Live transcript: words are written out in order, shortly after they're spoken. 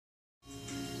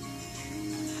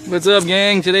What's up,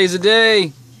 gang? Today's the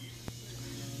day.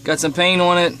 Got some paint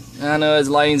on it. I know his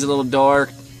lighting's a little dark.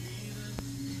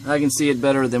 I can see it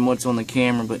better than what's on the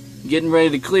camera, but getting ready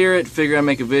to clear it. Figure I'd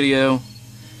make a video.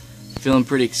 Feeling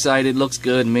pretty excited. Looks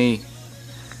good to me.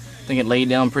 I think it laid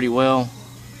down pretty well.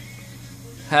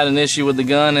 Had an issue with the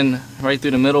gun and right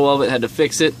through the middle of it, had to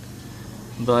fix it.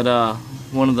 But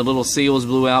one of the little seals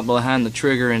blew out behind the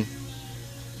trigger, and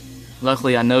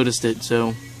luckily I noticed it,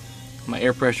 so my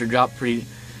air pressure dropped pretty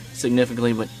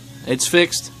significantly, but it's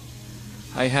fixed.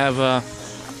 I have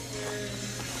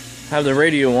the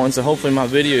radio on, so hopefully my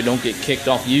video don't get kicked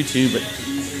off YouTube, but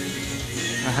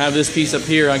I have this piece up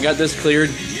here. I got this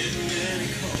cleared.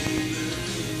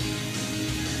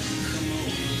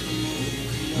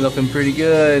 Looking pretty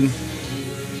good.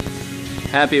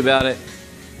 Happy about it.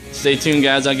 Stay tuned,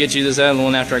 guys. I'll get you this other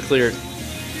one after I clear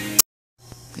it.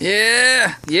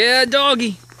 Yeah,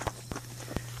 doggy.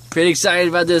 Pretty excited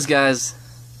about this, guys.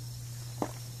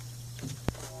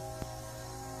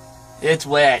 It's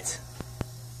wet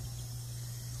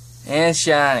and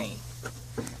shiny.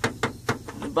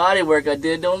 The body work I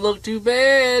did don't look too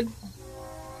bad.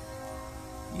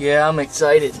 Yeah, I'm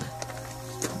excited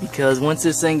because once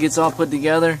this thing gets all put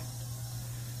together,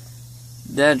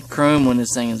 that chrome on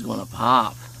this thing is gonna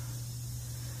pop.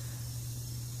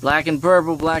 Black and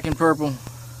purple, black and purple.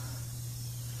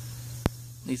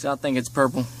 At least I think it's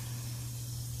purple.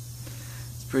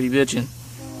 It's pretty bitchin'.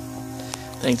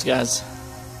 Thanks, guys.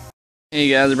 Hey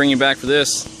guys, I bring you back for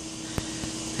this.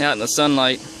 Out in the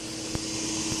sunlight.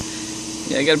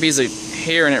 Yeah, I got a piece of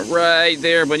hair in it right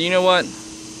there, but you know what?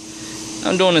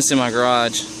 I'm doing this in my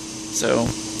garage, so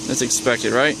that's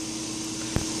expected, right?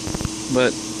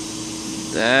 But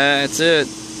that's it.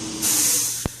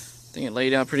 I think it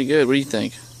laid out pretty good. What do you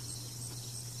think?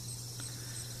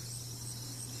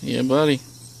 Yeah, buddy.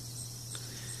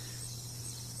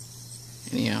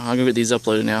 Anyhow, I'll go get these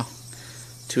uploaded now.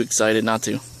 Too excited not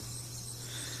to.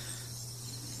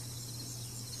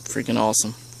 Freaking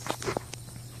awesome.